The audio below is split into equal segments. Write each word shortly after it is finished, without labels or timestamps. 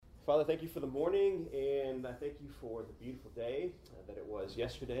Father, thank you for the morning, and I thank you for the beautiful day that it was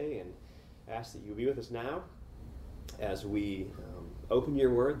yesterday, and I ask that you be with us now as we open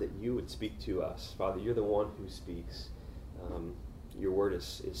your word, that you would speak to us. Father, you're the one who speaks. Your word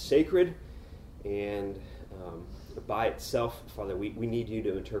is sacred, and by itself, Father, we need you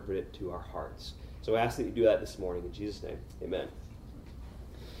to interpret it to our hearts. So I ask that you do that this morning. In Jesus' name, amen.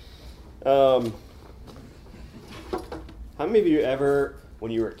 How many of you ever,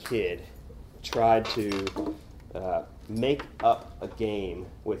 when you were a kid, tried to make up a game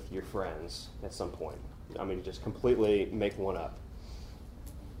with your friends at some point? I mean, just completely make one up.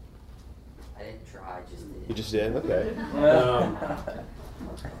 I didn't try, I just did. You just did? Okay.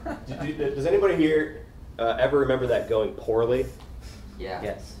 Does anybody here ever remember that going poorly? Yeah.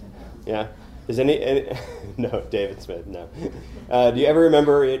 Yes. Yeah? Does any no, David Smith, no. Do you ever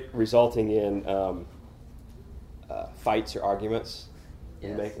remember it resulting in fights or arguments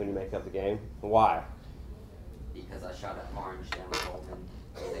Yes. when you make up the game? Why? Because I shot an orange down Coleman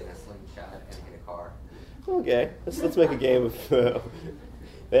using a slingshot and hit a car. Okay, let's make a game of.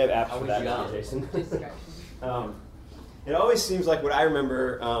 They have apps How for would that you now, know? Jason. It always seems like what I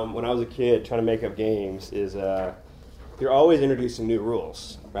remember when I was a kid trying to make up games is you're always introducing new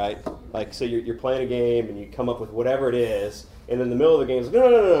rules, right? Like, so you're playing a game and you come up with whatever it is, and in the middle of the game, it's like,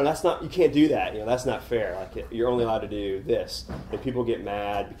 no, that's not. You can't do that. That's not fair. Like, you're only allowed to do this, and people get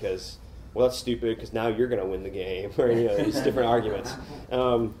mad because, well, that's stupid because now you're going to win the game, or these different arguments.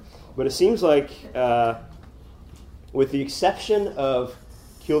 But it seems like, with the exception of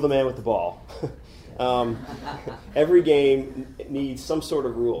kill the man with the ball, every game needs some sort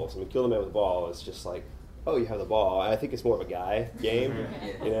of rules. I mean, kill the man with the ball is just like, oh, you have the ball. I think it's more of a guy game,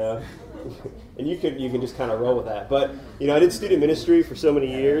 and you can just kind of roll with that. But I did student ministry for so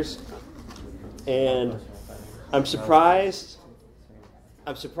many years, and I'm surprised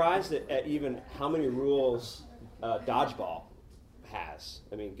at even how many rules dodgeball has.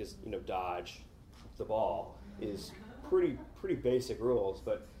 I mean, because dodge the ball is pretty basic rules,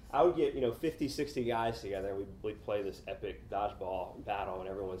 but I would get 50, 60 guys together. We'd play this epic dodgeball battle, and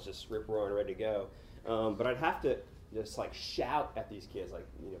everyone's just rip roaring, ready to go. But I'd have to just like shout at these kids, like,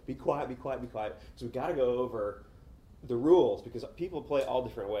 be quiet, be quiet, be quiet. So we got to go over the rules because people play all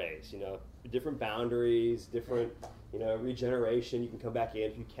different ways. Different boundaries, different regeneration. You can come back in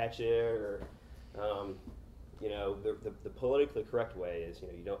if you catch it, or the politically correct way is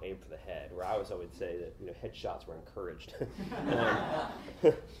you don't aim for the head. Where I always say that headshots were encouraged.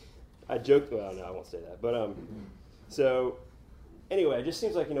 I joked. Well, no, I won't say that. But so. Anyway, it just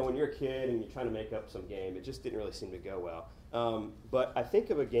seems like, when you're a kid and you're trying to make up some game, it just didn't really seem to go well. But I think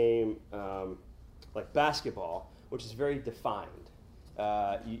of a game like basketball, which is very defined.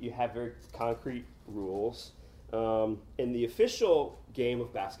 You have very concrete rules. And the official game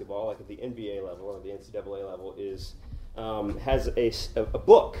of basketball, like at the NBA level or the NCAA level, has a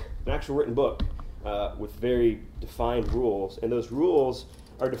book, an actual written book, with very defined rules. And those rules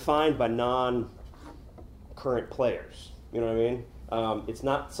are defined by non-current players. You know what I mean? It's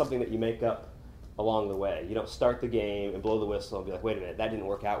not something that you make up along the way. You don't start the game and blow the whistle and be like, wait a minute, that didn't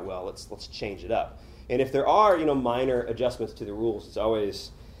work out well. Let's change it up. And if there are minor adjustments to the rules, it's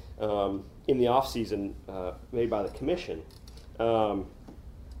always in the off season made by the commission. But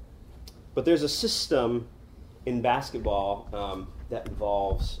there's a system in basketball that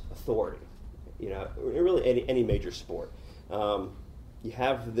involves authority. Really any major sport. You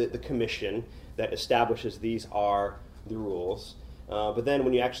have the commission that establishes these are the rules. But then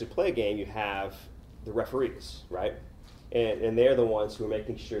when you actually play a game, you have the referees, right? And they're the ones who are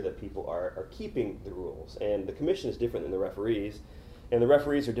making sure that people are keeping the rules. And the commission is different than the referees. And the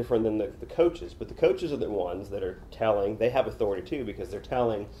referees are different than the coaches. But the coaches are the ones that are they have authority too, because they're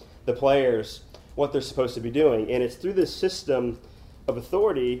telling the players what they're supposed to be doing. And it's through this system of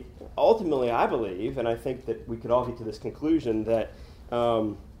authority, ultimately, I believe, and I think that we could all get to this conclusion, that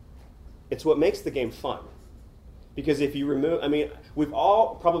it's what makes the game fun. Because if you we've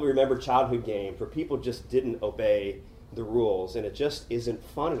all probably remembered childhood games where people just didn't obey the rules, and it just isn't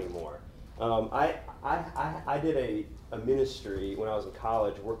fun anymore. I did a ministry when I was in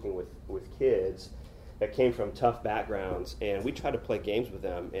college working with kids that came from tough backgrounds, and we tried to play games with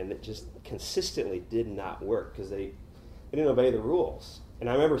them, and it just consistently did not work because they didn't obey the rules. And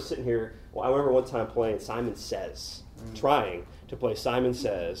I remember sitting here, I remember one time playing Simon Says, trying to play Simon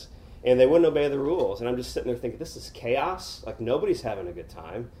Says, and they wouldn't obey the rules. And I'm just sitting there thinking, this is chaos. Like, nobody's having a good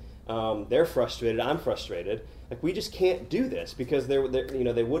time. They're frustrated. I'm frustrated. Like, we just can't do this because they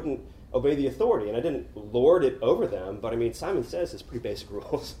wouldn't obey the authority. And I didn't lord it over them, but Simon Says is pretty basic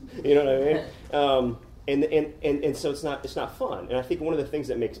rules. You know what I mean? And so it's not fun. And I think one of the things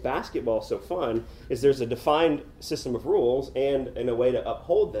that makes basketball so fun is there's a defined system of rules and a way to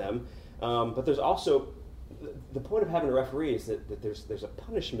uphold them. But there's also the point of having a referee is that there's a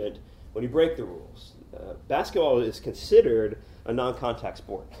punishment when you break the rules. Basketball is considered a non-contact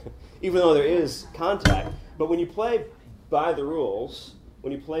sport, even though there is contact. But when you play by the rules,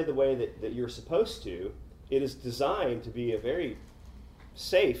 when you play the way that you're supposed to, it is designed to be a very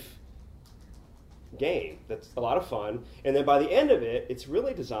safe game that's a lot of fun. And then by the end of it, it's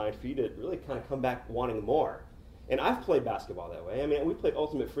really designed for you to really kind of come back wanting more. And I've played basketball that way. I mean, we played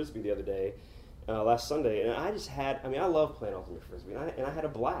Ultimate Frisbee the other day, last Sunday, and I love playing Ultimate Frisbee, and I had a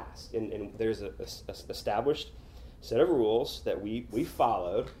blast. And there's a established set of rules that we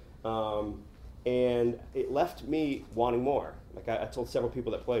followed, and it left me wanting more. Like I told several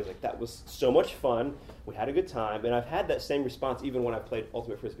people that played, like that was so much fun. We had a good time, and I've had that same response even when I played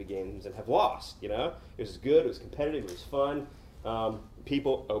Ultimate Frisbee games and have lost. You know, it was good, it was competitive, it was fun.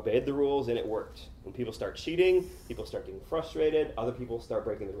 People obeyed the rules, and it worked. When people start cheating, people start getting frustrated. Other people start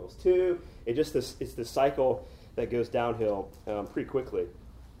breaking the rules too. It's this cycle that goes downhill pretty quickly.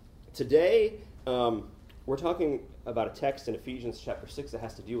 Today, we're talking about a text in Ephesians chapter 6 that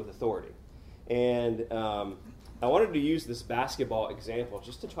has to do with authority. And I wanted to use this basketball example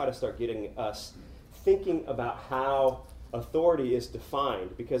just to try to start getting us thinking about how authority is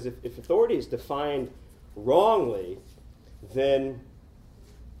defined. Because if authority is defined wrongly, then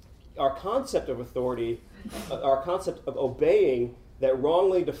our concept of authority, our concept of obeying that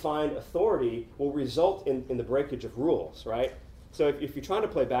wrongly defined authority will result in the breakage of rules, right? So if you're trying to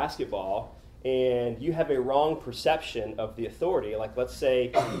play basketball and you have a wrong perception of the authority, like let's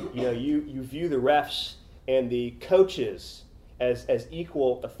say you view the refs and the coaches as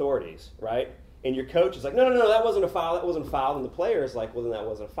equal authorities, right? And your coach is like, no, that wasn't a foul, and the player is like, well, then that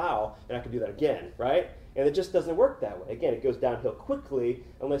wasn't a foul, and I can do that again, right? And it just doesn't work that way. Again, it goes downhill quickly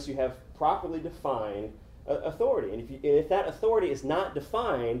unless you have properly defined authority. And if that authority is not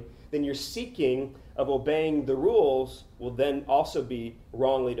defined, then your seeking of obeying the rules will then also be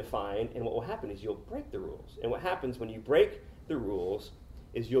wrongly defined, and what will happen is you'll break the rules. And what happens when you break the rules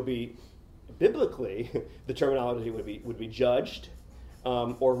is you'll be, biblically, the terminology would be judged,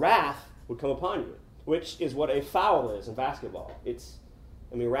 or wrath would come upon you, which is what a foul is in basketball.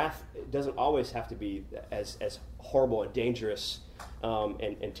 Wrath doesn't always have to be as horrible and dangerous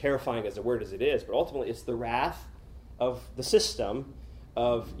and terrifying as a word as it is, but ultimately it's the wrath of the system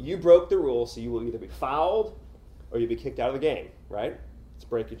of you broke the rules, so you will either be fouled or you'll be kicked out of the game, right? It's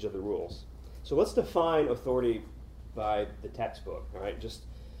breakage of the rules. So let's define authority by the textbook, all right? Just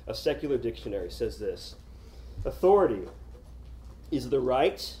a secular dictionary says this: authority is the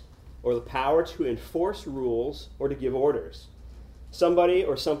right or the power to enforce rules or to give orders. Somebody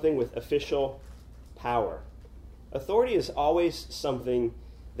or something with official power. Authority is always something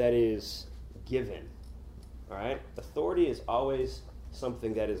that is given. All right? Authority is always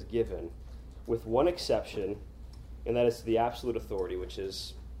something that is given, with one exception, and that is the absolute authority, which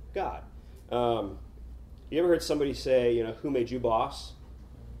is God. You ever heard somebody say, who made you boss?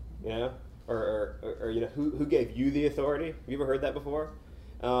 Or who gave you the authority? Have you ever heard that before?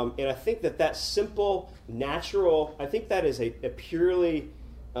 And I think that simple, natural, I think that is a purely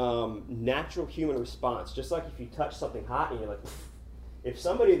natural human response. Just like if you touch something hot and you're like, if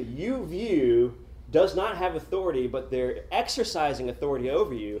somebody that you view does not have authority, but they're exercising authority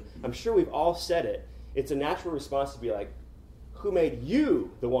over you, I'm sure we've all said it. It's a natural response to be like, who made you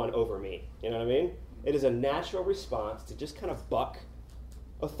the one over me? You know what I mean? It is a natural response to just kind of buck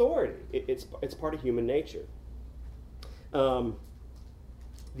authority. It's part of human nature.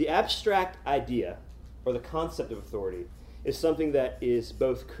 The abstract idea, or the concept of authority, is something that is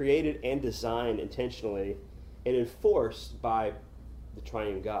both created and designed intentionally and enforced by the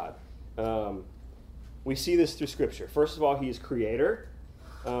triune God. We see this through Scripture. First of all, he is creator.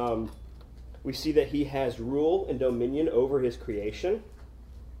 We see that he has rule and dominion over his creation.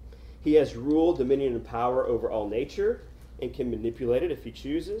 He has rule, dominion, and power over all nature and can manipulate it if he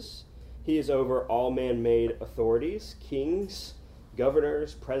chooses. He is over all man-made authorities, kings,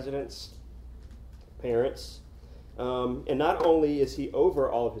 governors, presidents, parents. And not only is he over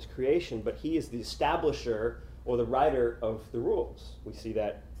all of his creation, but he is the establisher or the writer of the rules. We see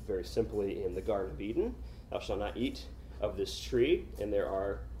that very simply in the Garden of Eden. Thou shalt not eat of this tree, and there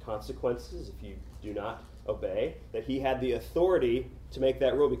are consequences if you do not obey. That he had the authority to make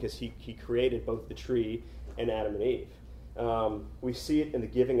that rule because he created both the tree and Adam and Eve. We see it in the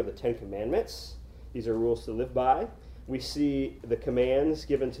giving of the Ten Commandments. These are rules to live by. We see the commands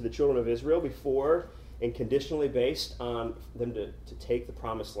given to the children of Israel before and conditionally based on them to take the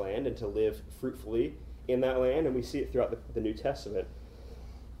promised land and to live fruitfully in that land, and we see it throughout the New Testament.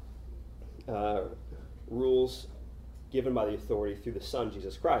 Rules given by the authority through the Son,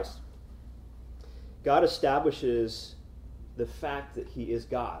 Jesus Christ. God establishes the fact that he is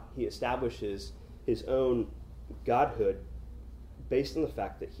God. He establishes his own godhood based on the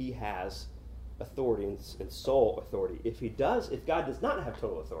fact that he has authority and sole authority. If God does not have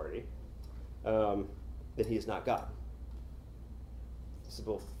total authority, then he is not God. It's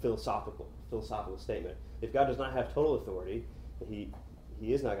a philosophical statement. If God does not have total authority, he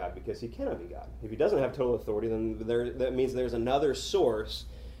is not God because he cannot be God. If he doesn't have total authority, then that means there's another source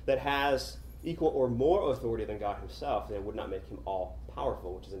that has equal or more authority than God himself, and it would not make him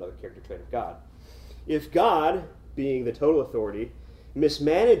all-powerful, which is another character trait of God. If God, being the total authority,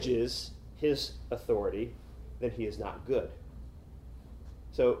 mismanages his authority, then he is not good.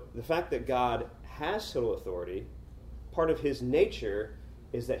 So the fact that God has total authority, part of his nature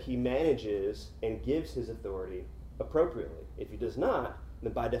is that he manages and gives his authority appropriately. If he does not,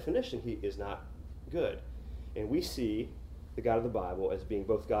 then by definition he is not good. And we see the God of the Bible as being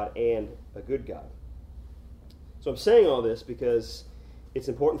both God and a good God. So I'm saying all this because it's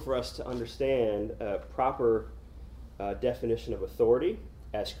important for us to understand a proper definition of authority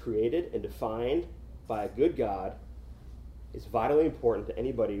as created and defined by a good God is vitally important to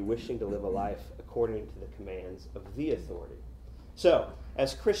anybody wishing to live a life according to the commands of the authority. So,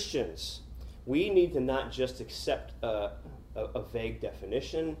 as Christians, we need to not just accept a vague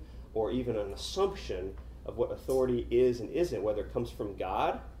definition or even an assumption of what authority is and isn't, whether it comes from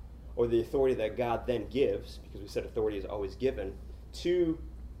God or the authority that God then gives, because we said authority is always given, to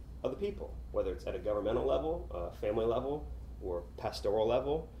other people, whether it's at a governmental level, a family level, or pastoral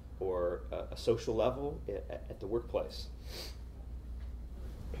level, or a social level at the workplace.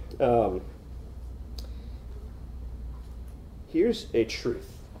 Here's a truth,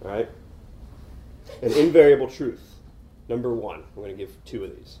 all right? An invariable truth. Number one, we're going to give two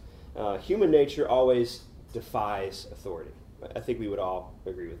of these. Human nature always defies authority. I think we would all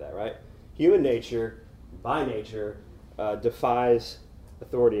agree with that, right? Human nature, by nature, defies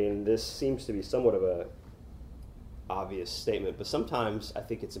authority, and this seems to be somewhat of a obvious statement, but sometimes I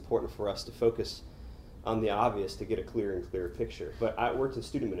think it's important for us to focus on the obvious to get a clearer and clearer picture. But I worked in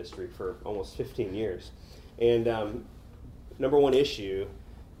student ministry for almost 15 years, and number one issue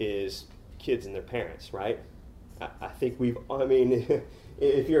is kids and their parents, right? I think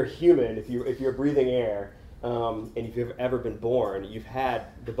if you're a human, if you're breathing air, and if you've ever been born, you've had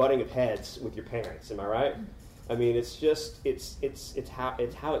the butting of heads with your parents. Am I right? I mean, it's how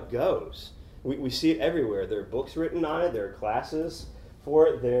it goes. We see it everywhere. There are books written on it. There are classes for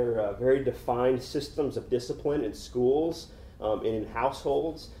it. There are very defined systems of discipline in schools and in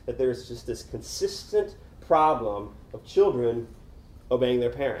households. That there's just this consistent problem of children obeying their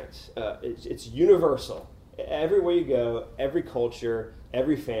parents. It's universal. Everywhere you go, every culture,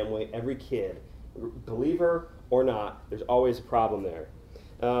 every family, every kid, believer or not, there's always a problem there.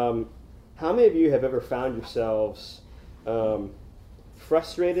 How many of you have ever found yourselves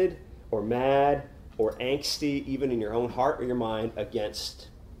frustrated or mad or angsty, even in your own heart or your mind, against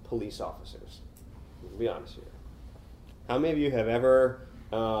police officers? I'll be honest here. How many of you have ever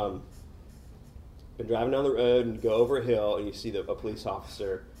been driving down the road and go over a hill and you see a police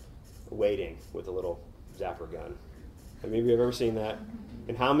officer waiting with a little zapper gun? How many of you have ever seen that?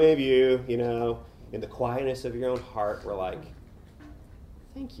 And how many of you, in the quietness of your own heart, were like,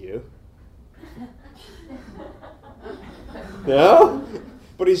 thank you? No?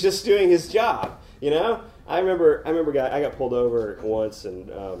 But he's just doing his job, I remember I got pulled over once, and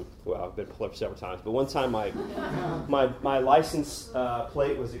I've been pulled over several times, but one time my license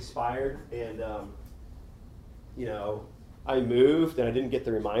plate was expired, and I moved and I didn't get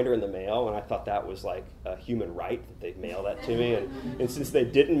the reminder in the mail, and I thought that was like a human right that they'd mail that to me, and since they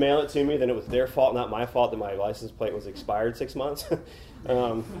didn't mail it to me, then it was their fault, not my fault, that my license plate was expired 6 months.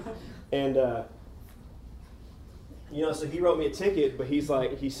 So he wrote me a ticket, but he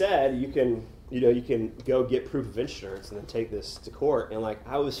said you can go get proof of insurance and then take this to court, and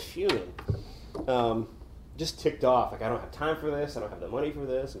I was fuming, just ticked off, I don't have time for this, I don't have the money for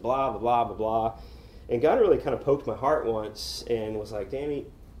this, and blah blah blah blah blah. And God really kind of poked my heart once and was like, Danny,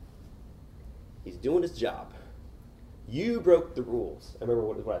 he's doing his job. You broke the rules. I remember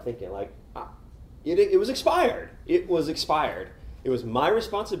what I was thinking. It was expired. It was expired. It was my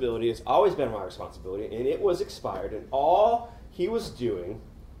responsibility. It's always been my responsibility. And it was expired. And all he was doing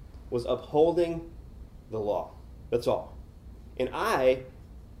was upholding the law. That's all. And I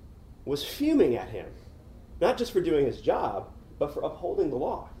was fuming at him. Not just for doing his job, but for upholding the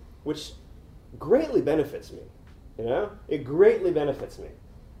law, which greatly benefits me. It greatly benefits me.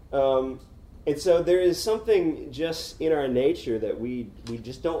 And so there is something just in our nature that we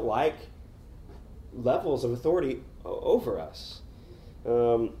just don't like levels of authority over us.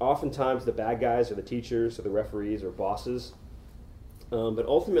 Oftentimes the bad guys are the teachers or the referees or bosses. But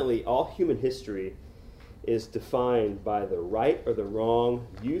ultimately, all human history is defined by the right or the wrong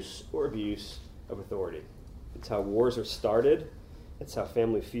use or abuse of authority. It's how wars are started. It's how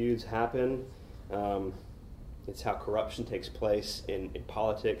family feuds happen. It's how corruption takes place in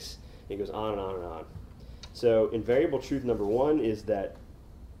politics. It goes on and on and on. So invariable truth number one is that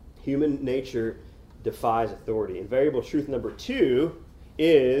human nature defies authority. Invariable truth number two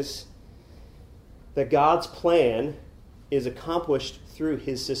is that God's plan is accomplished through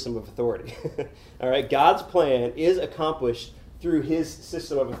his system of authority. All right, God's plan is accomplished through his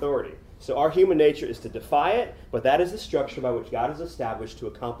system of authority. So our human nature is to defy it, but that is the structure by which God has established to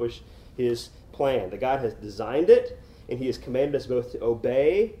accomplish his plan. That God has designed it, and he has commanded us both to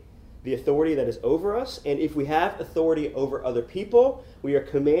obey the authority that is over us, and if we have authority over other people, we are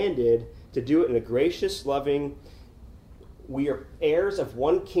commanded to do it in a gracious, loving, we are heirs of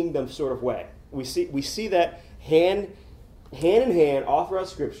one kingdom sort of way. We see that hand in hand all throughout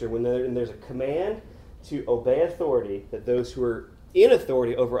Scripture when there's a command to obey authority, that those who are in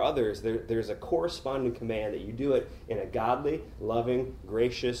authority over others, there's a corresponding command that you do it in a godly, loving,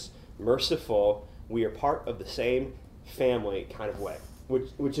 gracious, merciful, we are part of the same family kind of way,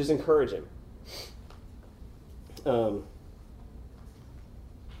 which is encouraging.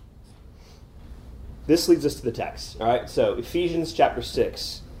 This leads us to the text. All right, so Ephesians chapter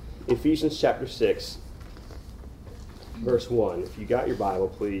 6. Ephesians chapter 6, verse 1. If you got your Bible,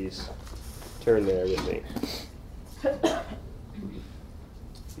 please turn there with me.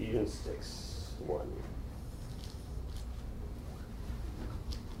 Ephesians 6, 1.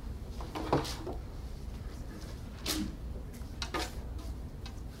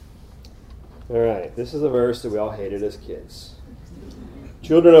 All right, this is a verse that we all hated as kids.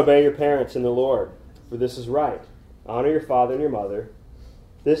 Children, obey your parents in the Lord, for this is right. Honor your father and your mother.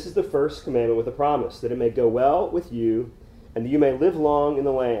 This is the first commandment with a promise, that it may go well with you, and that you may live long in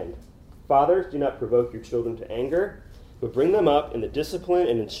the land. Fathers, do not provoke your children to anger, but bring them up in the discipline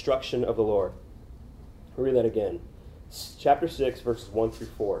and instruction of the Lord. I'll read that again. Chapter 6, verses 1 through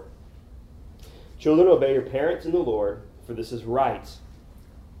 4. Children, obey your parents in the Lord, for this is right.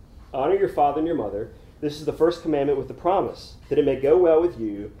 Honor your father and your mother. This is the first commandment with the promise, that it may go well with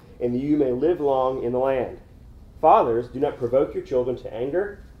you, and that you may live long in the land. Fathers, do not provoke your children to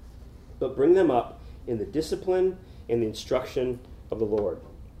anger, but bring them up in the discipline and the instruction of the Lord.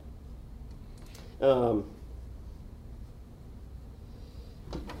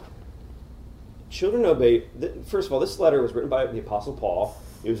 Children obey. First of all, this letter was written by the Apostle Paul.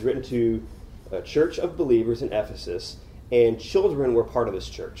 It was written to a church of believers in Ephesus, and children were part of this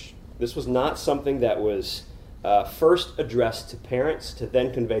church. This was not something that was first addressed to parents to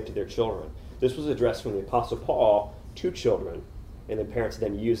then convey to their children. This was addressed from the Apostle Paul to children, and then parents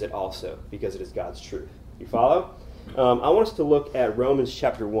then use it also because it is God's truth. You follow? I want us to look at Romans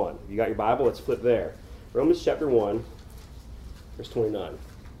chapter 1. If you got your Bible, let's flip there. Romans chapter 1, verse 29.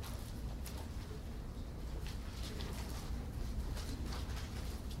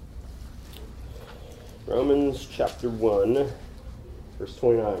 Romans chapter 1, verse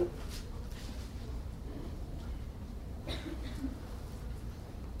 29.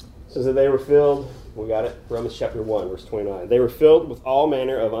 It says that they were filled, we got it, Romans chapter 1, verse 29. They were filled with all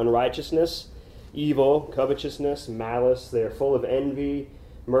manner of unrighteousness, evil, covetousness, malice. They are full of envy,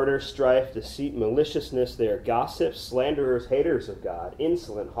 murder, strife, deceit, maliciousness. They are gossips, slanderers, haters of God,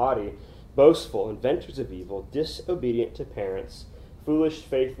 insolent, haughty, boastful, inventors of evil, disobedient to parents, foolish,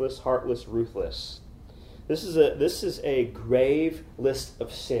 faithless, heartless, ruthless. This is a grave list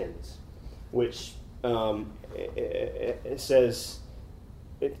of sins, which it says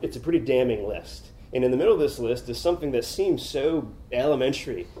it's a pretty damning list. And in the middle of this list is something that seems so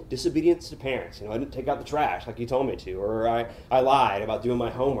elementary: disobedience to parents. I didn't take out the trash like you told me to, or I lied about doing my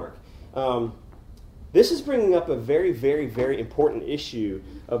homework. This is bringing up a very, very, very important issue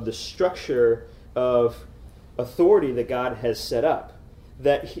of the structure of authority that God has set up.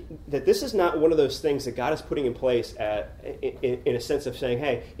 That this is not one of those things that God is putting in place in a sense of saying,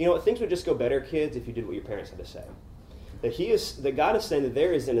 hey, you know what, things would just go better, kids, if you did what your parents had to say. That God is saying that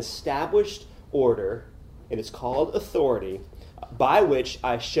there is an established order, and it's called authority, by which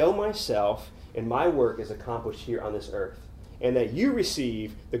I show myself and my work is accomplished here on this earth, and that you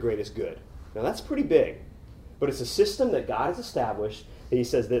receive the greatest good. Now that's pretty big, but it's a system that God has established, and he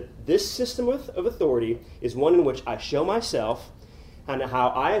says that this system of authority is one in which I show myself and how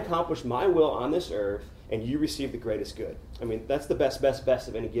I accomplish my will on this earth, and you receive the greatest good. I mean, that's the best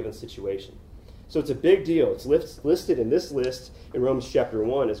of any given situation. So it's a big deal. It's listed in this list in Romans chapter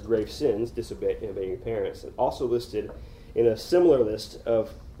 1 as grave sins, disobeying your parents, and also listed in a similar list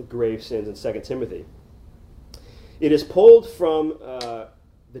of grave sins in 2 Timothy. It is pulled from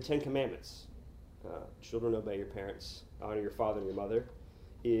the Ten Commandments. Children, obey your parents, honor your father and your mother,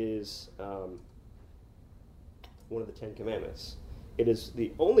 is one of the Ten Commandments. It is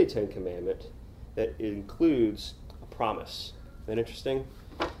the only Ten Commandment that includes a promise. Isn't that interesting?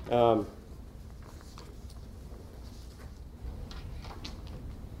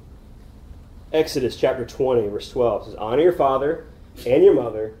 Exodus chapter 20, verse 12 says, "Honor your father and your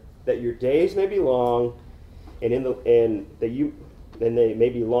mother, that your days may be long, and they may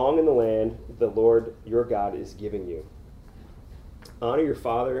be long in the land the Lord your God is giving you. Honor your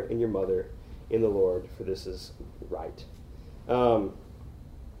father and your mother in the Lord, for this is right."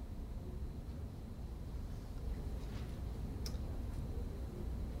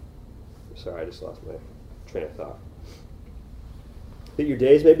 Sorry, I just lost my train of thought. That your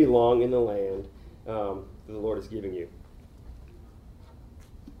days may be long in the land that the Lord is giving you.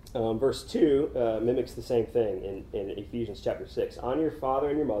 Verse 2 mimics the same thing in Ephesians chapter 6. Honor your father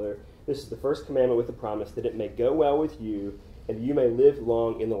and your mother. This is the first commandment with the promise that it may go well with you and you may live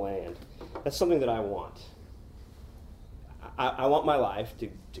long in the land. That's something that I want. I want my life to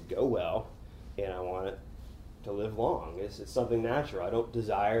go well, and I want it to live long. It's something natural. I don't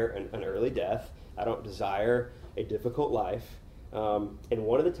desire an early death. I don't desire a difficult life. And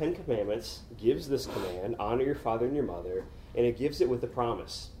one of the Ten Commandments gives this command, honor your father and your mother, and it gives it with the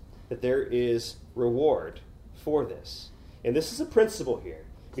promise that there is reward for this. And this is a principle here,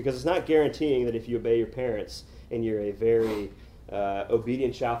 because it's not guaranteeing that if you obey your parents and you're a very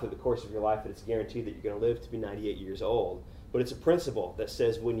obedient child through the course of your life, that it's guaranteed that you're going to live to be 98 years old. But it's a principle that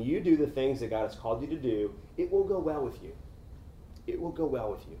says when you do the things that God has called you to do, it will go well with you. It will go well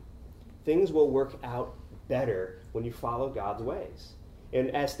with you. Things will work out better when you follow God's ways.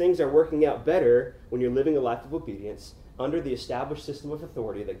 And as things are working out better when you're living a life of obedience under the established system of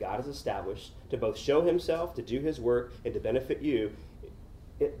authority that God has established to both show himself, to do his work, and to benefit you,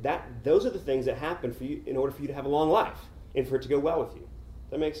 those are the things that happen for you in order for you to have a long life and for it to go well with you.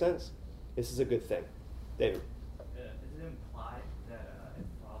 Does that make sense? This is a good thing. David? Is it implied that if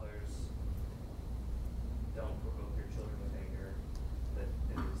fathers don't provoke their children with anger, that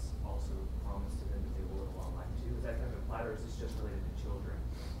it is also promised to them that they will live a long life too? Is that kind of implied, or is this just related to children,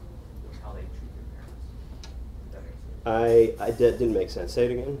 how they treat their parents? Does that make sense? That didn't make sense. Say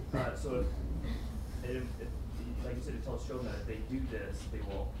it again. So, like you said, it tells children that if they do this, they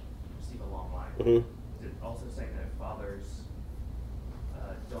will receive a long life. Mm-hmm. Is it also saying that if fathers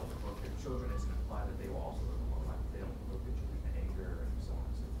don't provoke their children, it's implied that they will also live a long life? They don't provoke their children to anger and so on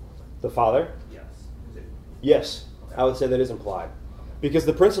and so forth. The father? Yes. Yes. Okay. I would say that is implied. Because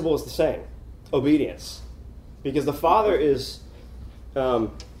the principle is the same. Obedience. Because the father is...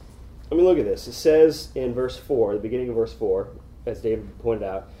 let me look at this. It says in verse 4, the beginning of verse 4, as David pointed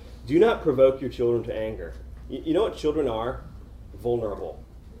out, do not provoke your children to anger. You know what children are? Vulnerable.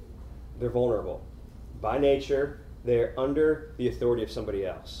 They're vulnerable. By nature, they're under the authority of somebody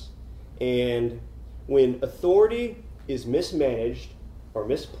else. And when authority is mismanaged or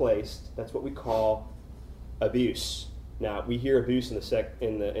misplaced, that's what we call abuse. Now, we hear abuse in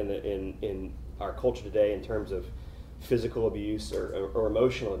our culture today in terms of physical abuse or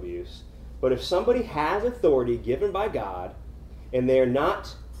emotional abuse. But if somebody has authority given by God and they are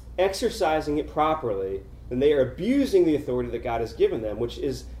not exercising it properly, then they are abusing the authority that God has given them, which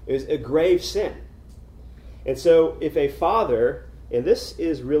is a grave sin. And so if a father, and this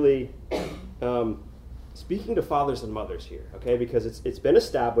is really speaking to fathers and mothers here, okay, because it's been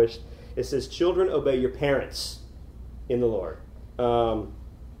established, it says, children, obey your parents in the Lord. And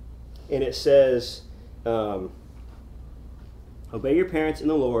it says, obey your parents in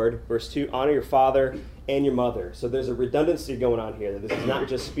the Lord. Verse 2, honor your father and your mother. So there's a redundancy going on here, that this is not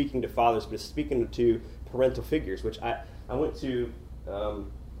just speaking to fathers, but it's speaking to parental figures, which I went to...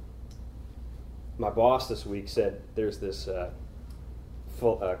 my boss this week said there's this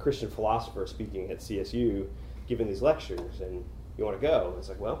Christian philosopher speaking at CSU giving these lectures, and you want to go? I was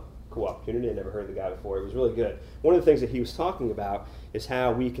like, well, cool opportunity. I never heard of the guy before. It was really good. One of the things that he was talking about is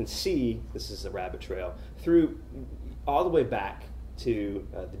how we can see, this is a rabbit trail, through all the way back to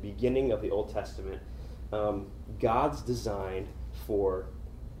the beginning of the Old Testament, God's design for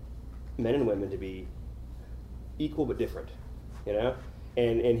men and women to be equal but different, you know?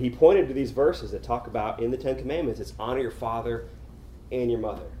 And he pointed to these verses that talk about, in the Ten Commandments, it's honor your father and your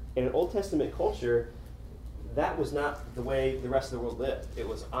mother. In an Old Testament culture, that was not the way the rest of the world lived. It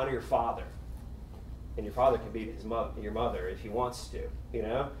was honor your father. And your father can be your mother if he wants to, you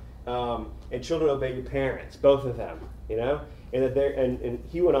know? And children, obey your parents, both of them, you know? And that and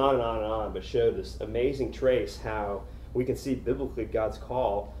he went on and on and on, but showed this amazing trace how we can see biblically God's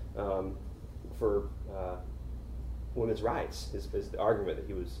call for women's rights is the argument that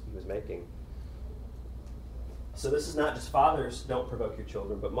he was making. So this is not just fathers don't provoke your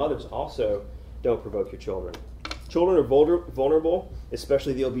children, but mothers also don't provoke your children. Children are vulnerable,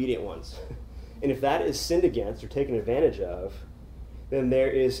 especially the obedient ones. And if that is sinned against or taken advantage of, then there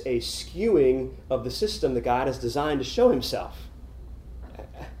is a skewing of the system that God has designed to show himself.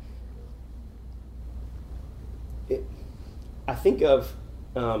 I think of,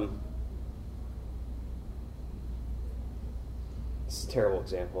 this is a terrible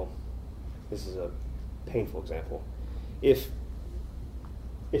example. This is a painful example. If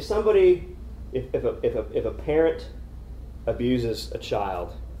a parent abuses a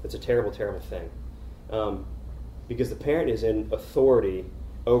child, it's a terrible, terrible thing. Because the parent is in authority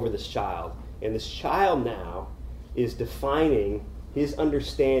over this child. And this child now is defining his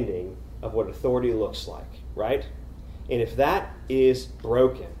understanding of what authority looks like, right? And if that is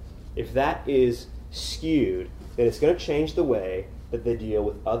broken, if that is skewed, then it's going to change the way that they deal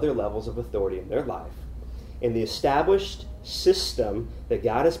with other levels of authority in their life. And the established system that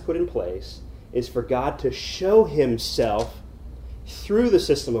God has put in place is for God to show himself through the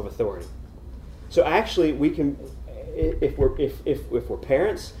system of authority. So actually, we can, if we're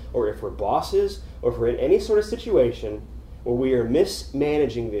parents, or if we're bosses, or if we're in any sort of situation where we are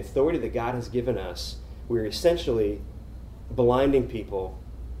mismanaging the authority that God has given us, we're essentially blinding people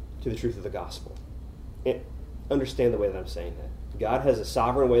to the truth of the gospel. And understand the way that I'm saying that. God has a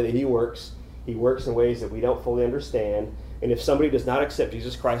sovereign way that he works. He works in ways that we don't fully understand. And if somebody does not accept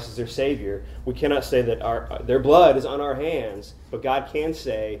Jesus Christ as their Savior, we cannot say that their blood is on our hands, but God can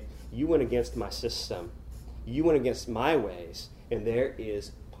say, you went against my system. You went against my ways, and there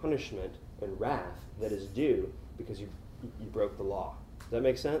is punishment and wrath that is due because you broke the law. Does that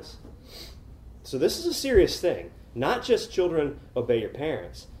make sense? So this is a serious thing. Not just children obey your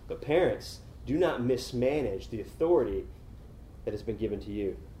parents, but parents, do not mismanage the authority that has been given to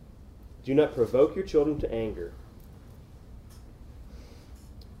you. Do not provoke your children to anger.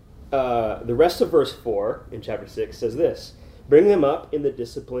 The rest of verse 4 in chapter 6 says this: bring them up in the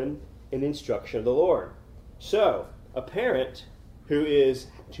discipline and instruction of the Lord. So, a parent who has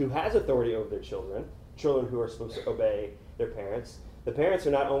authority over their children who are supposed to obey their parents, the parents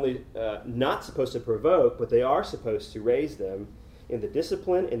are not only not supposed to provoke, but they are supposed to raise them in the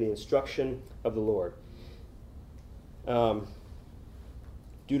discipline and the instruction of the Lord.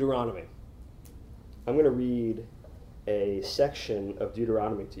 Deuteronomy. I'm going to read a section of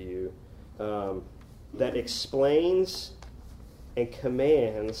Deuteronomy to you that explains and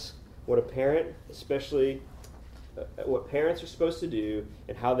commands what a parent, especially what parents are supposed to do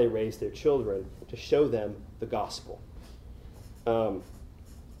and how they raise their children to show them the gospel.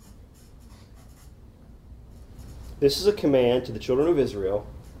 This is a command to the children of Israel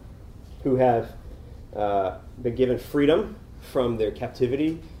who have been given freedom from their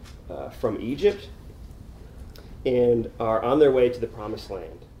captivity from Egypt and are on their way to the promised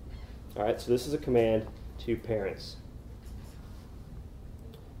land. All right, so this is a command to parents.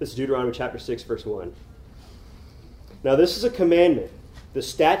 This is Deuteronomy chapter 6, verse 1. Now this is a commandment, the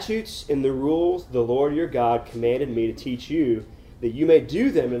statutes and the rules the Lord your God commanded me to teach you, that you may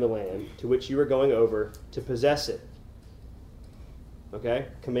do them in the land to which you are going over to possess it. Okay?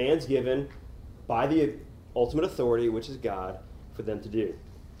 Commands given by the ultimate authority, which is God, for them to do.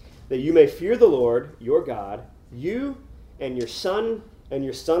 That you may fear the Lord your God, you and your son and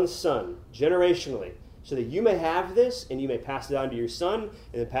your son's son, generationally, so that you may have this and you may pass it on to your son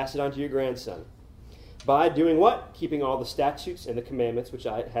and then pass it on to your grandson. By doing what? Keeping all the statutes and the commandments which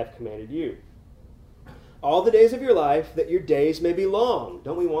I have commanded you. All the days of your life, that your days may be long.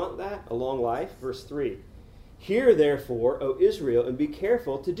 Don't we want that? A long life? Verse 3. Hear therefore, O Israel, and be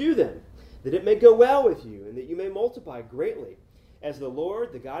careful to do them, that it may go well with you, and that you may multiply greatly, as the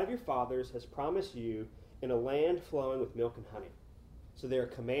Lord, the God of your fathers, has promised you in a land flowing with milk and honey. So there are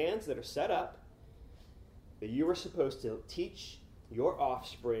commands that are set up that you are supposed to teach your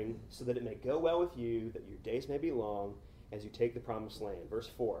offspring so that it may go well with you, that your days may be long as you take the promised land. Verse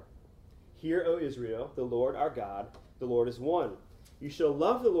 4. Hear, O Israel, the Lord our God, the Lord is one. You shall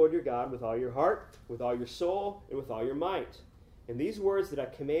love the Lord your God with all your heart, with all your soul, and with all your might. And these words that I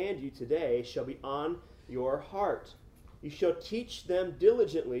command you today shall be on your heart. You shall teach them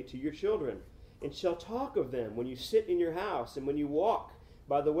diligently to your children, and shall talk of them when you sit in your house, and when you walk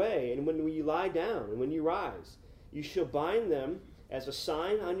by the way, and when you lie down, and when you rise. You shall bind them as a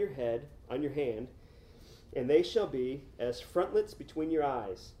sign on your head, on your hand, and they shall be as frontlets between your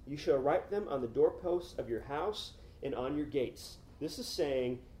eyes. You shall write them on the doorposts of your house and on your gates. This is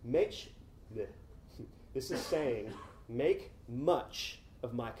saying, make much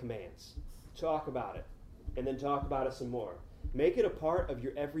of my commands. Talk about it, and then talk about it some more. Make it a part of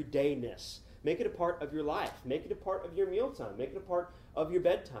your everydayness. Make it a part of your life. Make it a part of your mealtime. Make it a part of your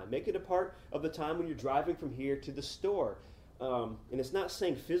bedtime. Make it a part of the time when you're driving from here to the store. And it's not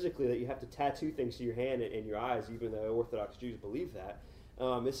saying physically that you have to tattoo things to your hand and your eyes, even though Orthodox Jews believe that.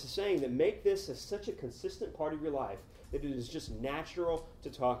 It's saying that make this as such a consistent part of your life that it is just natural to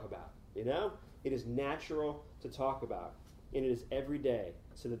talk about. You know? It is natural to talk about. And it is every day,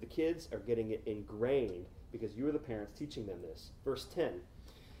 so that the kids are getting it ingrained because you are the parents teaching them this. Verse 10.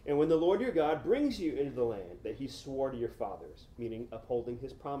 And when the Lord your God brings you into the land that he swore to your fathers, meaning upholding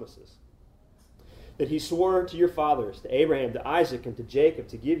his promises, that he swore to your fathers, to Abraham, to Isaac, and to Jacob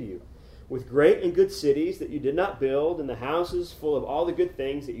to give you, with great and good cities that you did not build, and the houses full of all the good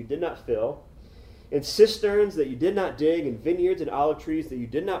things that you did not fill, and cisterns that you did not dig, and vineyards and olive trees that you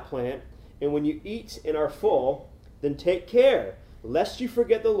did not plant, and when you eat and are full, then take care, lest you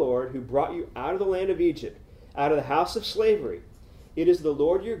forget the Lord who brought you out of the land of Egypt, out of the house of slavery. It is the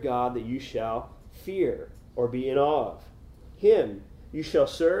Lord your God that you shall fear, or be in awe of. Him you shall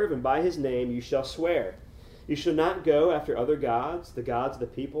serve, and by his name you shall swear. You shall not go after other gods, the gods of the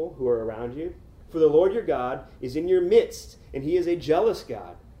people who are around you. For the Lord your God is in your midst, and he is a jealous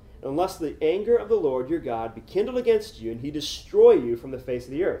God. Unless the anger of the Lord your God be kindled against you, and he destroy you from the face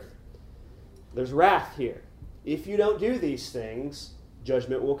of the earth. There's wrath here. If you don't do these things,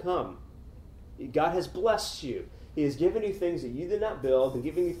 judgment will come. God has blessed you. He has given you things that you did not build and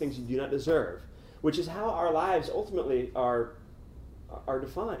given you things you do not deserve, which is how our lives ultimately are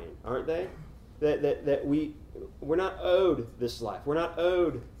defined, aren't they? That we're not owed this life. We're not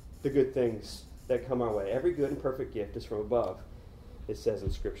owed the good things that come our way. Every good and perfect gift is from above, it says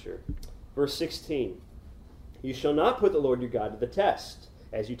in Scripture. Verse 16, you shall not put the Lord your God to the test,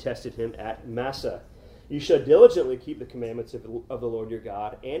 as you tested him at Massah. You shall diligently keep the commandments of the Lord your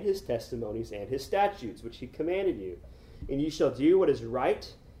God, and his testimonies and his statutes, which he commanded you. And you shall do what is right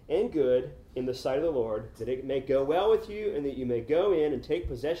and good in the sight of the Lord, that it may go well with you, and that you may go in and take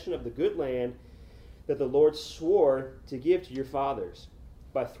possession of the good land that the Lord swore to give to your fathers,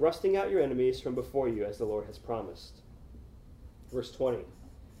 by thrusting out your enemies from before you, as the Lord has promised. Verse 20.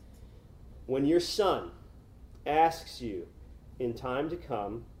 When your son asks you in time to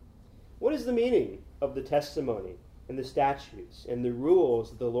come, what is the meaning of the testimony and the statutes and the rules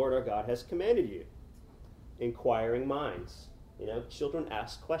that the Lord our God has commanded you? Inquiring minds. Children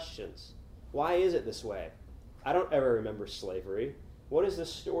ask questions. Why is it this way? I don't ever remember slavery. What is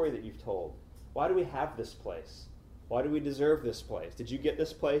this story that you've told? Why do we have this place? Why do we deserve this place? Did you get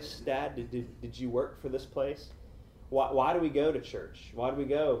this place, Dad? Did you work for this place? Why do we go to church? Why do we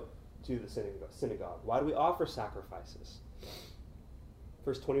go to the synagogue? Why do we offer sacrifices?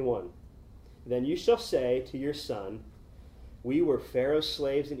 Verse 21. Then you shall say to your son, we were Pharaoh's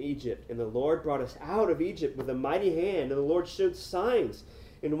slaves in Egypt, and the Lord brought us out of Egypt with a mighty hand, and the Lord showed signs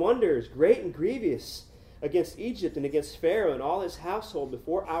and wonders, great and grievous, against Egypt and against Pharaoh and all his household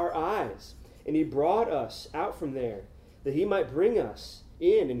before our eyes. And he brought us out from there, that he might bring us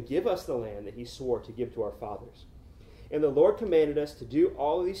in and give us the land that he swore to give to our fathers. And the Lord commanded us to do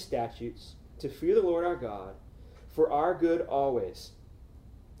all of these statutes, to fear the Lord our God, for our good always,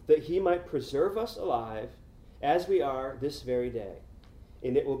 that he might preserve us alive as we are this very day.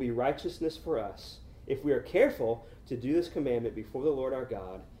 And it will be righteousness for us if we are careful to do this commandment before the Lord our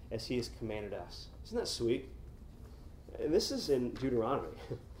God as he has commanded us. Isn't that sweet? And this is in Deuteronomy.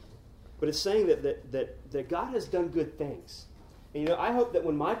 But it's saying that God has done good things. And I hope that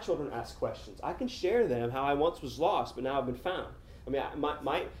when my children ask questions, I can share them how I once was lost, but now I've been found. I mean,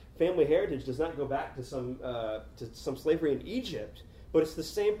 my family heritage does not go back to some slavery in Egypt, but it's the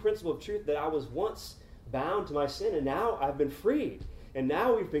same principle of truth that I was once bound to my sin, and now I've been freed. And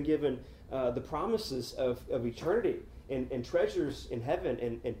now we've been given the promises of eternity and treasures in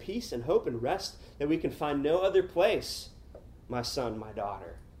heaven and peace and hope and rest that we can find no other place, my son, my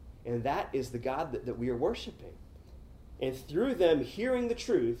daughter. And that is the God that we are worshiping. And through them hearing the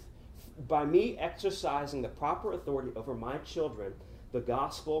truth, by me exercising the proper authority over my children, the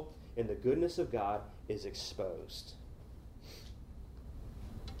gospel and the goodness of God is exposed.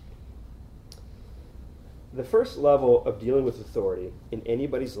 The first level of dealing with authority in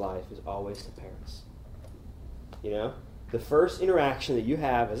anybody's life is always the parents. The first interaction that you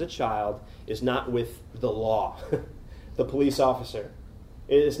have as a child is not with the law, the police officer.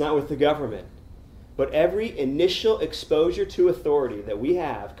 It's not with the government. But every initial exposure to authority that we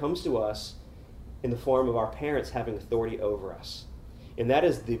have comes to us in the form of our parents having authority over us. And that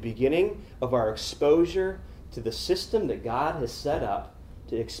is the beginning of our exposure to the system that God has set up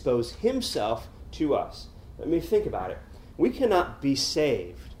to expose himself to us. Let me think about it. We cannot be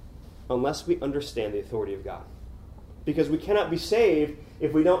saved unless we understand the authority of God. Because we cannot be saved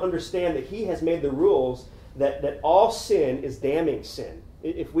if we don't understand that he has made the rules that all sin is damning sin.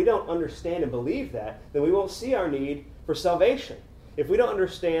 If we don't understand and believe that, then we won't see our need for salvation. If we don't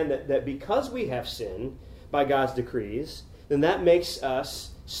understand that because we have sinned by God's decrees, then that makes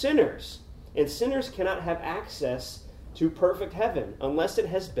us sinners. And sinners cannot have access to perfect heaven unless it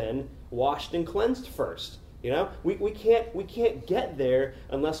has been washed and cleansed first. We can't get there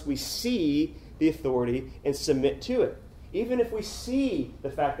unless we see the authority and submit to it. Even if we see the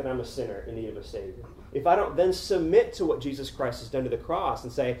fact that I'm a sinner in need of a Savior, if I don't then submit to what Jesus Christ has done to the cross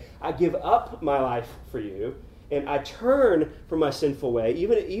and say, I give up my life for you, and I turn from my sinful way,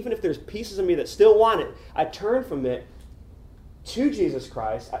 even if there's pieces of me that still want it, I turn from it to Jesus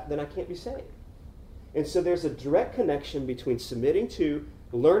Christ, then I can't be saved. And so there's a direct connection between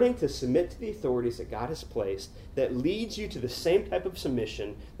learning to submit to the authorities that God has placed that leads you to the same type of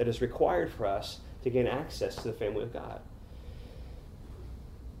submission that is required for us to gain access to the family of God.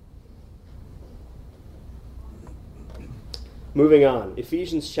 Moving on,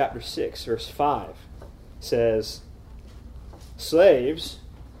 Ephesians chapter 6, verse 5 says, Slaves,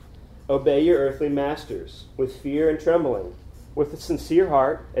 obey your earthly masters with fear and trembling, with a sincere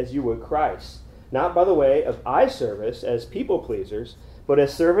heart as you would Christ, not by the way of eye service as people pleasers, but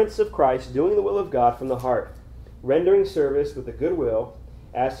as servants of Christ, doing the will of God from the heart, rendering service with a good will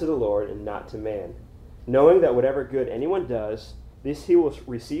as to the Lord and not to man, knowing that whatever good anyone does, this he will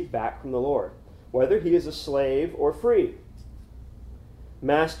receive back from the Lord, whether he is a slave or free.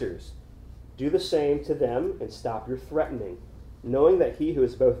 Masters, do the same to them and stop your threatening, knowing that he who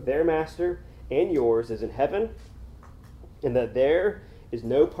is both their master and yours is in heaven, and that there is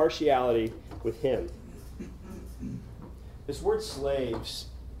no partiality with him. This word slaves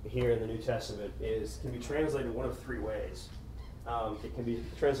here in the New Testament can be translated one of three ways. It can be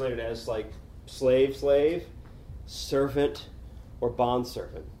translated as like slave, servant, or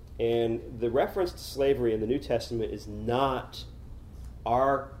bondservant. And the reference to slavery in the New Testament is not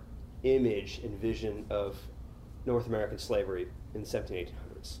our image and vision of North American slavery in the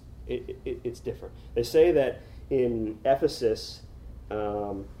 1700s. It's different. They say that in Ephesus,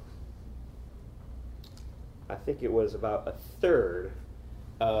 I think it was about a third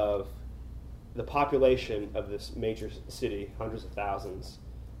of the population of this major city, hundreds of thousands,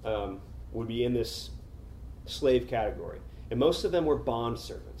 would be in this slave category. And most of them were bond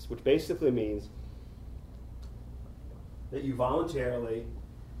servants, which basically means that you voluntarily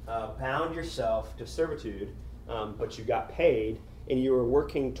bound yourself to servitude, but you got paid, and you were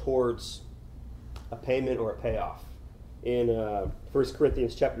working towards a payment or a payoff. In 1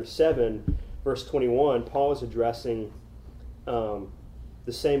 Corinthians chapter 7, verse 21, Paul is addressing the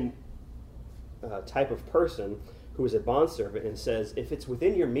same type of person who is a bondservant and says, if it's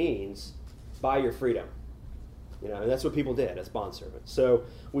within your means, buy your freedom. And that's what people did as bondservants. So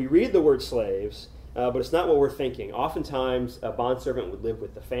we read the word slaves, but it's not what we're thinking. Oftentimes, a bondservant would live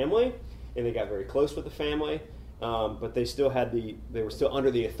with the family, and they got very close with the family, but they were still under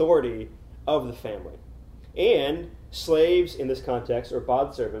the authority of the family. And slaves in this context, or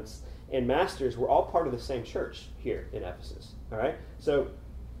bondservants, and masters were all part of the same church here in Ephesus. All right? So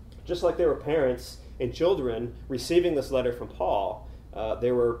just like there were parents and children receiving this letter from Paul,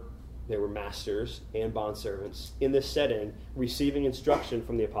 they were masters and bondservants in this setting, receiving instruction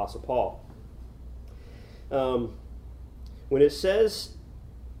from the Apostle Paul. When it says,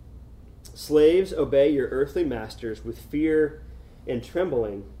 slaves, obey your earthly masters with fear and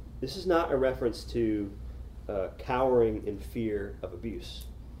trembling, this is not a reference to cowering in fear of abuse,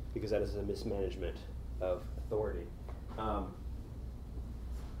 because that is a mismanagement of authority.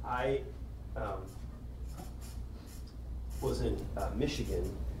 I was in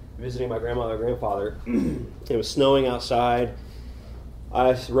Michigan visiting my grandmother and grandfather. It was snowing outside.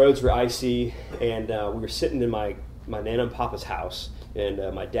 Roads were icy, and we were sitting in my Nana and Papa's house,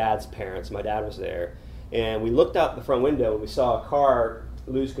 and my dad's parents. My dad was there, and we looked out the front window, and we saw a car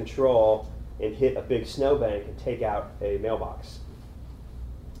lose control and hit a big snowbank and take out a mailbox.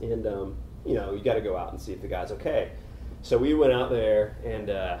 And you got to go out and see if the guy's okay. So we went out there, and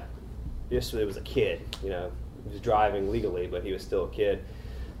it was a kid. He was driving legally, but he was still a kid.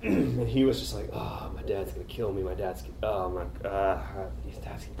 And he was just like, oh, my dad's going to kill me. His dad's going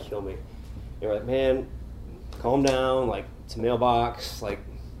to kill me. And we're like, man, calm down. It's a mailbox. We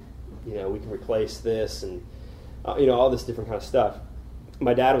can replace this and, all this different kind of stuff.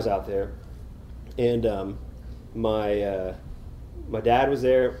 My dad was out there, And my dad was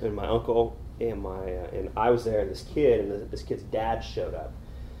there, and my uncle, and and I was there, and this kid, and this kid's dad showed up.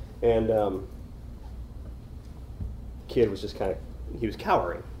 And the kid was just he was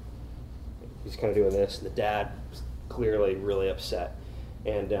cowering. He was kind of doing this, and the dad was clearly really upset.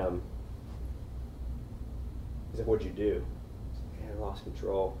 And he's like, "What'd you do?" I lost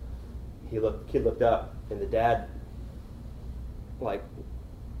control. The kid looked up, and the dad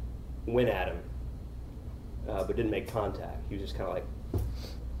went at him, but didn't make contact. He was just kind of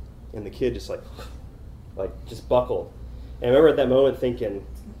and the kid just just buckled. And I remember at that moment thinking,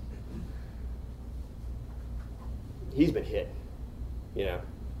 he's been hit,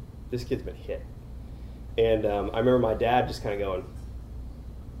 this kid's been hit. And I remember my dad just kind of going,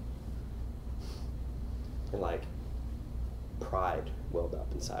 and pride welled up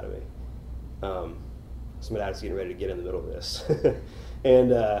inside of me. So my dad was getting ready to get in the middle of this.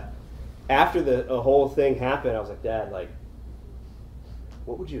 And after the whole thing happened, I was like, "Dad,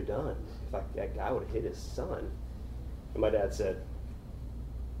 what would you have done if that guy would have hit his son?" And my dad said,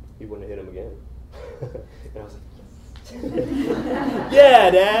 "You wouldn't have hit him again." And I was like, "Yes." Yeah,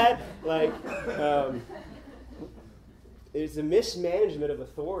 Dad. It's a mismanagement of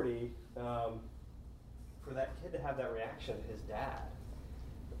authority for that kid to have that reaction to his dad.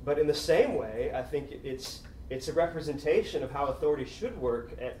 But in the same way, I think it's a representation of how authority should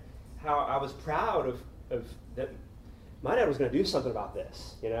work, and how I was proud of that my dad was going to do something about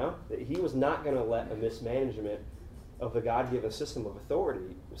this, that he was not going to let a mismanagement of the God-given system of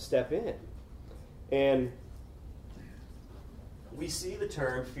authority step in. And we see the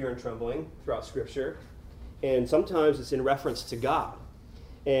term fear and trembling throughout Scripture, and sometimes it's in reference to God.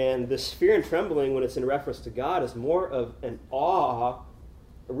 And this fear and trembling, when it's in reference to God, is more of an awe,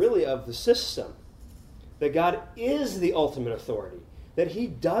 really, of the system. That God is the ultimate authority, that he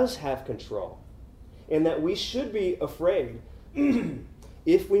does have control, and that we should be afraid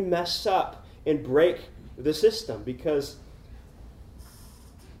if we mess up and break the system, because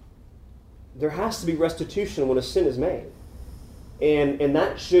there has to be restitution when a sin is made. And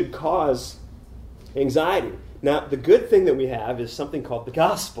that should cause anxiety. Now, the good thing that we have is something called the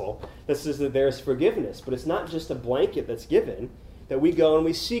gospel that says that there is forgiveness, but it's not just a blanket that's given, that we go and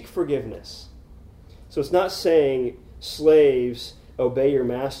we seek forgiveness. So it's not saying, slaves, obey your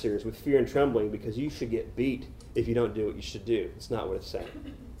masters with fear and trembling because you should get beat if you don't do what you should do. It's not what it's saying.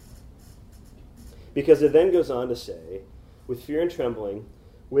 Because it then goes on to say, with fear and trembling,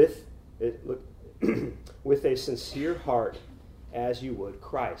 with a sincere heart as you would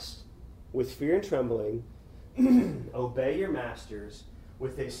Christ. With fear and trembling, obey your masters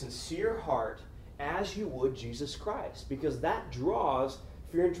with a sincere heart as you would Jesus Christ. Because that draws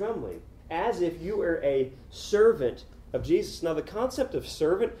fear and trembling. As if you were a servant of Jesus. Now, the concept of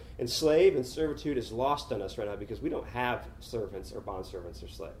servant and slave and servitude is lost on us right now because we don't have servants or bondservants or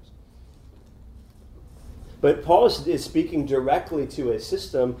slaves. But Paul is speaking directly to a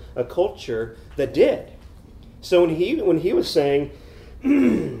system, a culture that did. So when he was saying,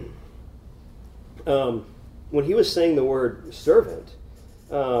 when he was saying the word servant,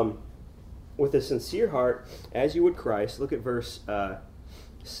 with a sincere heart, as you would Christ, look at verse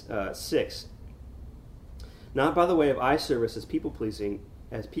 6. Not by the way of eye service as people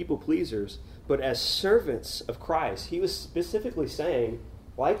pleasers, but as servants of Christ. He was specifically saying,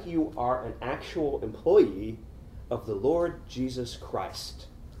 like you are an actual employee of the Lord Jesus Christ.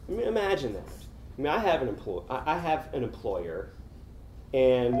 I mean, imagine that. I mean, I have an employer,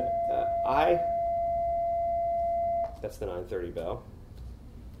 and that's the 9:30 bell.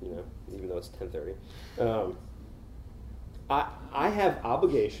 Even though it's 10:30. I have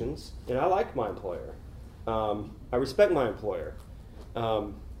obligations, and I like my employer. I respect my employer.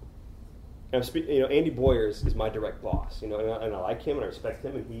 Andy Boyer is my direct boss. And I like him, and I respect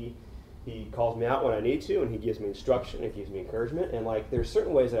him, and he calls me out when I need to, and he gives me instruction, and he gives me encouragement, and there's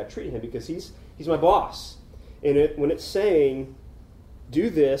certain ways that I treat him because he's my boss. And when it's saying, do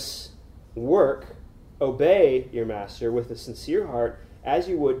this work, obey your master with a sincere heart, as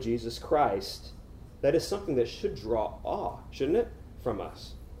you would Jesus Christ, that is something that should draw awe, shouldn't it, from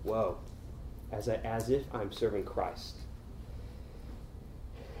us? Whoa. As if I'm serving Christ.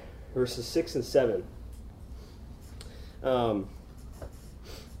 Verses 6 and 7.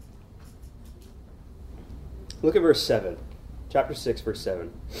 Look at verse 7. Chapter 6, verse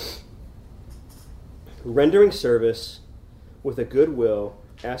 7. Rendering service with a good will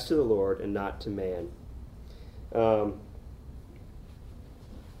as to the Lord and not to man.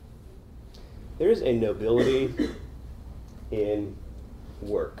 There's a nobility in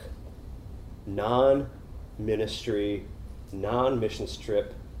work. Non-ministry, non-mission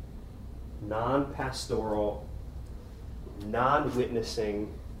trip non-pastoral,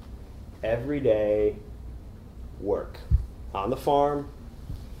 non-witnessing, everyday work on the farm,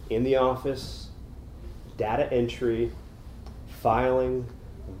 in the office, data entry, filing,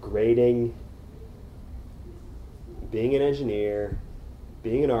 grading, being an engineer,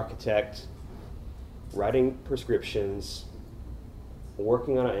 being an architect, writing prescriptions,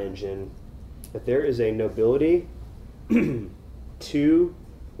 working on an engine, that there is a nobility to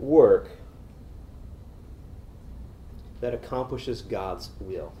work that accomplishes God's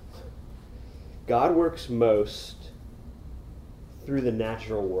will. God works most through the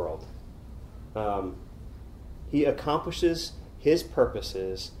natural world. He accomplishes his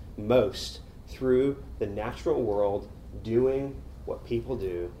purposes most through the natural world, doing what people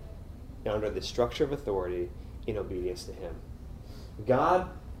do under the structure of authority in obedience to him. God,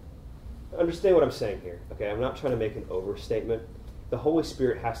 understand what I'm saying here, okay? I'm not trying to make an overstatement. The Holy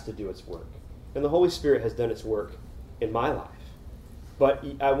Spirit has to do its work. And the Holy Spirit has done its work in my life. But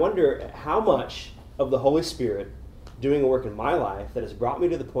I wonder how much of the Holy Spirit doing a work in my life that has brought me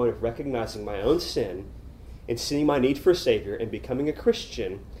to the point of recognizing my own sin and seeing my need for a Savior and becoming a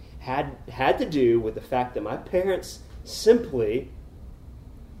Christian had to do with the fact that my parents simply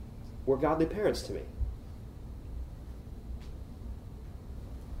were godly parents to me.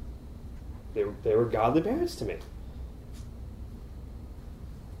 They were godly parents to me.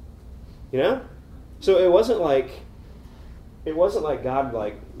 You know? So it wasn't like God,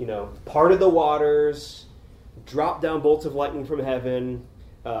 like, you know, parted the waters, dropped down bolts of lightning from heaven,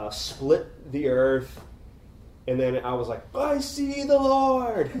 split the earth, and then I was like, I see the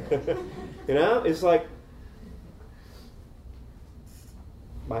Lord. You know? It's like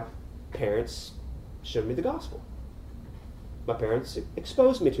my parents showed me the gospel. My parents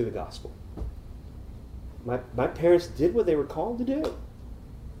exposed me to the gospel. My parents did what they were called to do.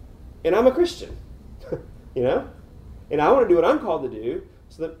 And I'm a Christian. You know? And I want to do what I'm called to do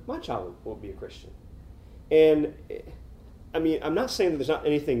so that my child will be a Christian. And, I mean, I'm not saying that there's not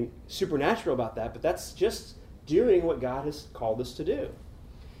anything supernatural about that, but that's just doing what God has called us to do.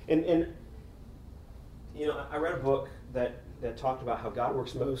 And you know, I read a book that talked about how God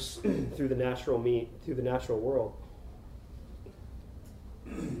works most through the natural world.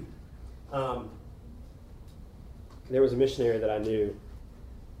 There was a missionary that I knew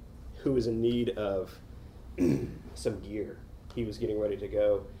who was in need of some gear. He was getting ready to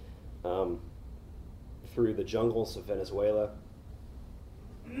go through the jungles of Venezuela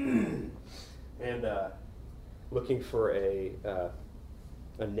and looking for a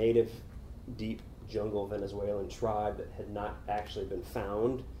native, deep jungle Venezuelan tribe that had not actually been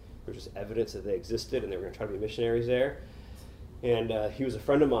found. There was just evidence that they existed, and they were going to try to be missionaries there. And he was a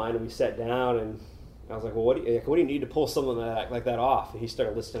friend of mine, and we sat down, and I was like, well, what do you need to pull something like that off? And he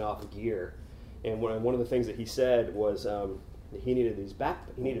started listing off gear. And one of the things that he said was that he needed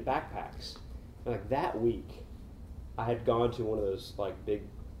backpacks. And like that week, I had gone to one of those like big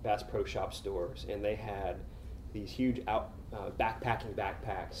Bass Pro Shop stores, and they had these huge backpacking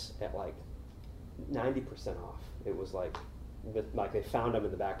backpacks at like 90% off. It was like they found them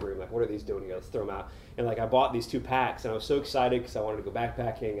in the back room. Like, what are these doing? Let's throw them out. And like I bought these 2 packs, and I was so excited because I wanted to go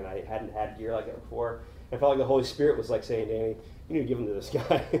backpacking, and I hadn't had gear like that before. I felt like the Holy Spirit was like saying, Danny, you need to give them to this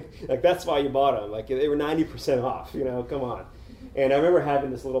guy. Like, that's why you bought them. Like, they were 90% off, you know, come on. And I remember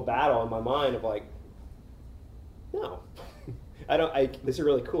having this little battle in my mind of like, no, this is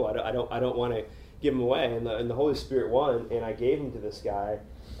really cool. I don't want to give them away. And the Holy Spirit won, and I gave them to this guy.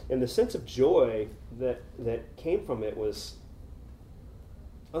 And the sense of joy that came from it was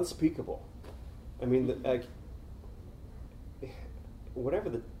unspeakable. I mean, like, whatever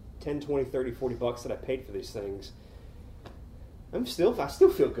the 10, 20, 30, 40 bucks that I paid for these things, I still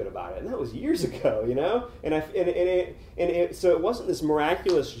feel good about it. And that was years ago, you know? So it wasn't this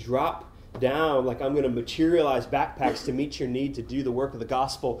miraculous drop down, like I'm going to materialize backpacks to meet your need to do the work of the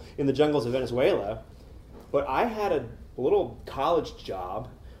gospel in the jungles of Venezuela. But I had a little college job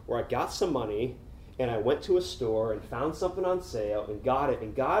where I got some money, and I went to a store and found something on sale and got it.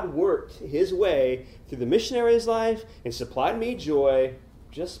 And God worked his way through the missionary's life and supplied me joy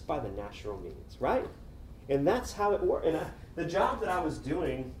just by the natural means, right? And that's how it worked. And the job that I was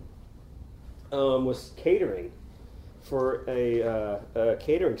doing was catering for a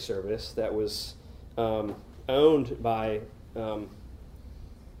catering service that was owned by a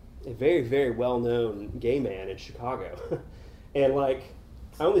very, very well-known gay man in Chicago. And like,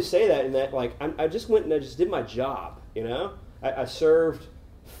 I only say that in that, like, I just went and I just did my job, you know? I served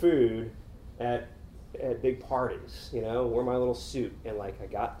food at big parties, you know, wore my little suit, and like I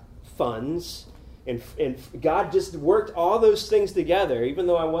got funds, and God just worked all those things together, even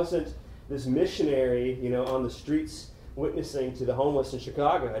though I wasn't this missionary, on the streets witnessing to the homeless in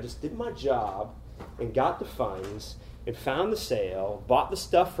Chicago. I just did my job and got the funds and found the sale, bought the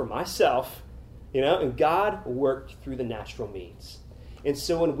stuff for myself, and God worked through the natural means. And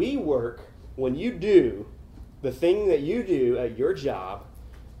so when you do the thing that you do at your job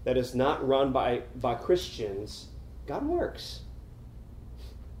that is not run by Christians, God works.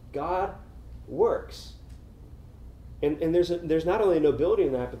 God works. And there's not only a nobility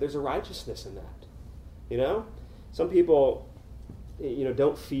in that, but there's a righteousness in that. Some people,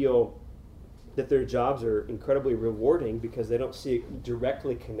 don't feel that their jobs are incredibly rewarding because they don't see it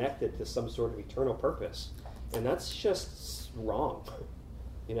directly connected to some sort of eternal purpose. And that's just wrong.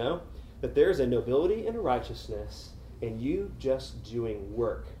 That there's a nobility and a righteousness in you just doing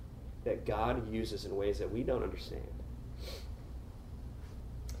work that God uses in ways that we don't understand.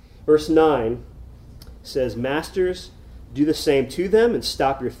 Verse 9 says, "Masters, do the same to them and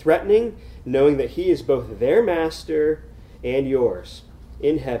stop your threatening, knowing that he is both their master and yours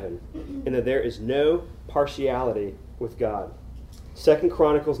in heaven, and that there is no partiality with God." 2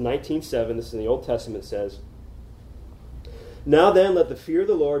 Chronicles 19:7, this is in the Old Testament, says, "Now then, let the fear of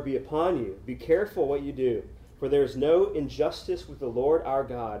the Lord be upon you. Be careful what you do, for there is no injustice with the Lord our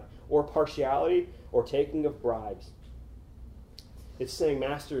God, or partiality, or taking of bribes." It's saying,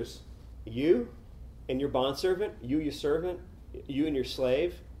 masters, you and your bondservant, you, your servant, you and your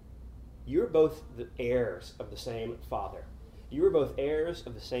slave, you're both the heirs of the same Father. You are both heirs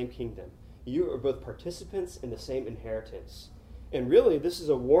of the same kingdom. You are both participants in the same inheritance. And really, this is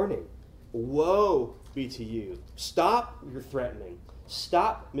a warning. Woe be to you. Stop your threatening.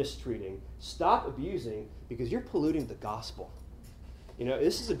 Stop mistreating. Stop abusing, because you're polluting the gospel.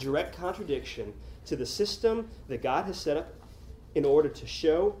 This is a direct contradiction to the system that God has set up in order to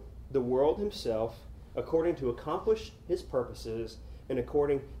show the world himself, according to accomplish his purposes, and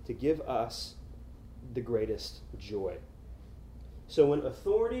according to give us the greatest joy. So when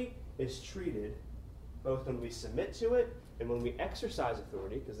authority is treated, both when we submit to it and when we exercise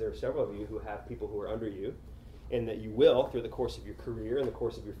authority, because there are several of you who have people who are under you, and that you will through the course of your career and the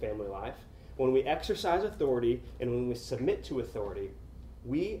course of your family life, when we exercise authority and when we submit to authority,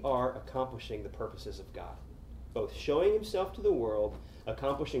 we are accomplishing the purposes of God, both showing himself to the world,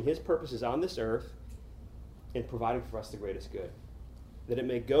 accomplishing his purposes on this earth, and providing for us the greatest good, that it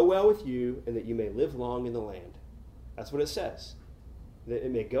may go well with you and that you may live long in the land. That's what it says. That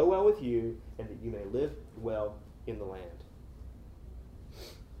it may go well with you and that you may live well in the land.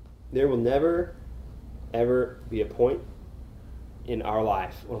 There will never, ever be a point in our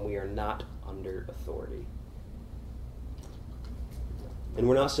life when we are not under authority. And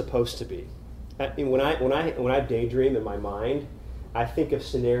we're not supposed to be. When I daydream in my mind, I think of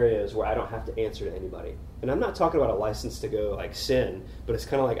scenarios where I don't have to answer to anybody. And I'm not talking about a license to go sin, but it's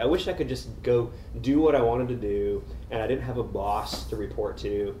kind of like I wish I could just go do what I wanted to do, and I didn't have a boss to report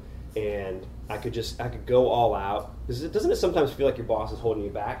to, and I could go all out. Doesn't it sometimes feel like your boss is holding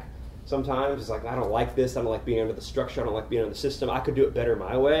you back? Sometimes it's like, I don't like this, I don't like being under the structure, I don't like being under the system, I could do it better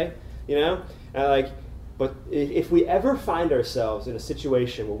my way, But if we ever find ourselves in a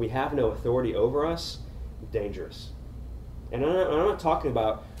situation where we have no authority over us, dangerous. And I'm not talking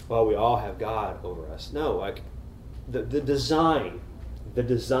about, well, we all have God over us. No, the design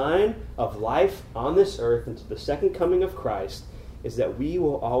of life on this earth until the second coming of Christ is that we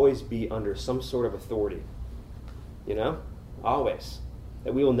will always be under some sort of authority. Always.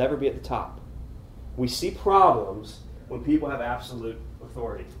 That we will never be at the top. We see problems when people have absolute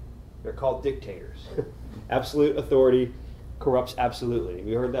authority. They're called dictators. Absolute authority corrupts absolutely. Have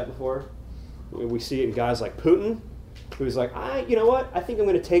you heard that before? We see it in guys like Putin, who's like, you know what? I think I'm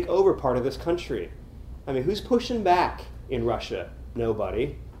going to take over part of this country. I mean, who's pushing back in Russia?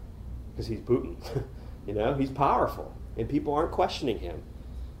 Nobody. Because he's Putin. He's powerful. And people aren't questioning him.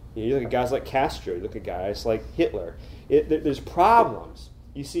 You look at guys like Castro. You look at guys like Hitler. There's problems.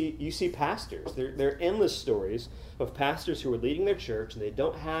 You see pastors. There are endless stories of pastors who are leading their church and they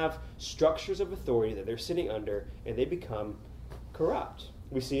don't have structures of authority that they're sitting under, and they become corrupt.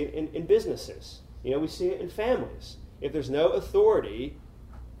 We see it in businesses. We see it in families. If there's no authority,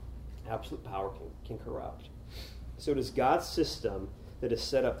 absolute power can corrupt. So it is God's system that is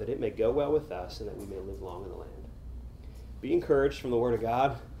set up that it may go well with us and that we may live long in the land. Be encouraged from the Word of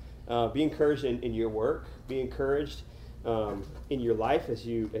God. Be encouraged in your work. Be encouraged in your life as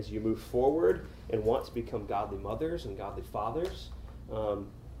you move forward and want to become godly mothers and godly fathers.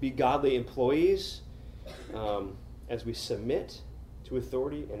 Be godly employees as we submit to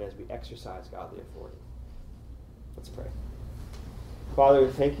authority and as we exercise godly authority. Let's pray. Father,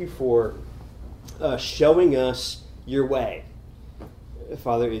 thank you for showing us your way.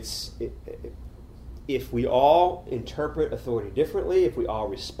 Father, if we all interpret authority differently, if we all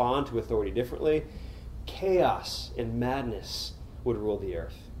respond to authority differently, chaos and madness would rule the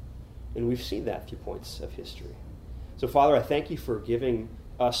earth. And we've seen that through points of history. So, Father, I thank you for giving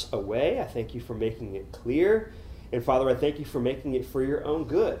us a way. I thank you for making it clear. And, Father, I thank you for making it for your own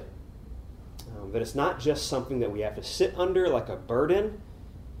good. That it's not just something that we have to sit under like a burden,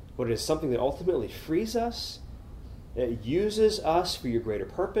 but it is something that ultimately frees us, that uses us for your greater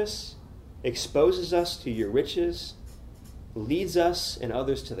purpose, exposes us to your riches, leads us and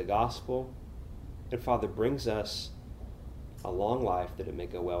others to the gospel, and, Father, brings us a long life that it may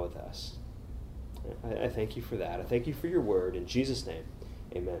go well with us. I thank you for that. I thank you for your word. In Jesus' name,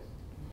 amen.